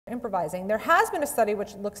improvising. There has been a study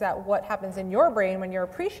which looks at what happens in your brain when you're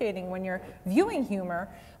appreciating, when you're viewing humor.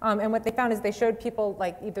 And what they found is they showed people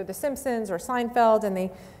like either The Simpsons or Seinfeld, and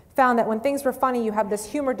they found that when things were funny, you have this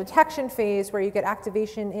humor detection phase where you get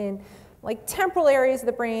activation in like temporal areas of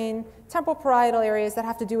the brain, temporal parietal areas that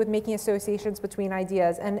have to do with making associations between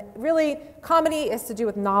ideas. And really, comedy is to do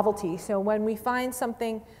with novelty. So when we find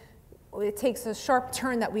something, it takes a sharp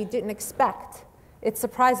turn that we didn't expect, it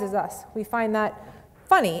surprises us. We find that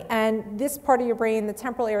funny. And this part of your brain, the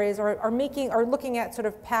temporal areas, are looking at sort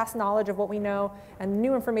of past knowledge of what we know and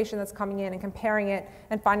new information that's coming in and comparing it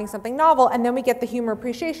and finding something novel. And then we get the humor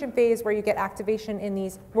appreciation phase where you get activation in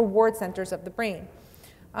these reward centers of the brain.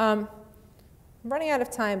 I'm running out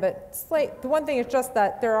of time, but the one thing is just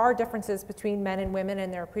that there are differences between men and women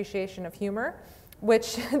in their appreciation of humor,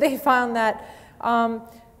 which they found that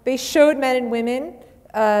they showed men and women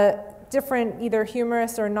different either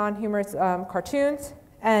humorous or non-humorous cartoons.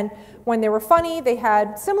 And when they were funny, they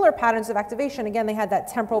had similar patterns of activation. Again, they had that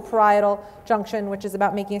temporal parietal junction, which is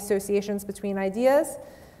about making associations between ideas,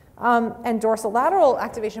 and dorsolateral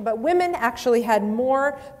activation. But women actually had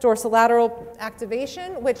more dorsolateral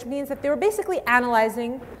activation, which means that they were basically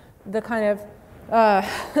analyzing the kind of,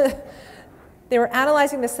 they were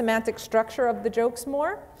analyzing the semantic structure of the jokes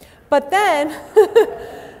more. But then,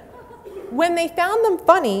 when they found them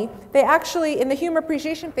funny, they actually, in the humor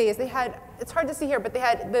appreciation phase, they had, it's hard to see here, but they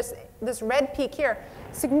had this red peak here,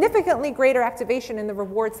 significantly greater activation in the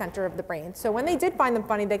reward center of the brain. So when they did find them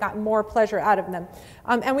funny, they got more pleasure out of them.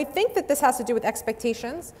 And we think that this has to do with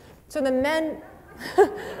expectations. So the men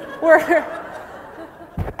were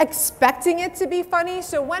expecting it to be funny.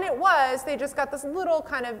 So when it was, they just got this little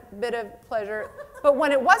kind of bit of pleasure. But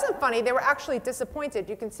when it wasn't funny, they were actually disappointed.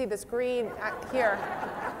 You can see this green here.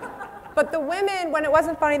 But the women, when it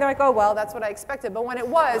wasn't funny, they're like, oh, well, that's what I expected. But when it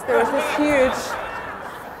was, there was this huge,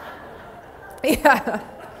 yeah.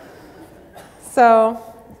 So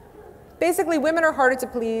basically, women are harder to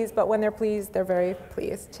please, but when they're pleased, they're very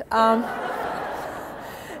pleased. And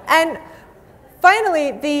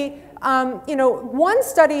finally, one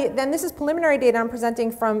study, then this is preliminary data I'm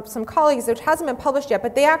presenting from some colleagues, which hasn't been published yet,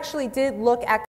 but they actually did look at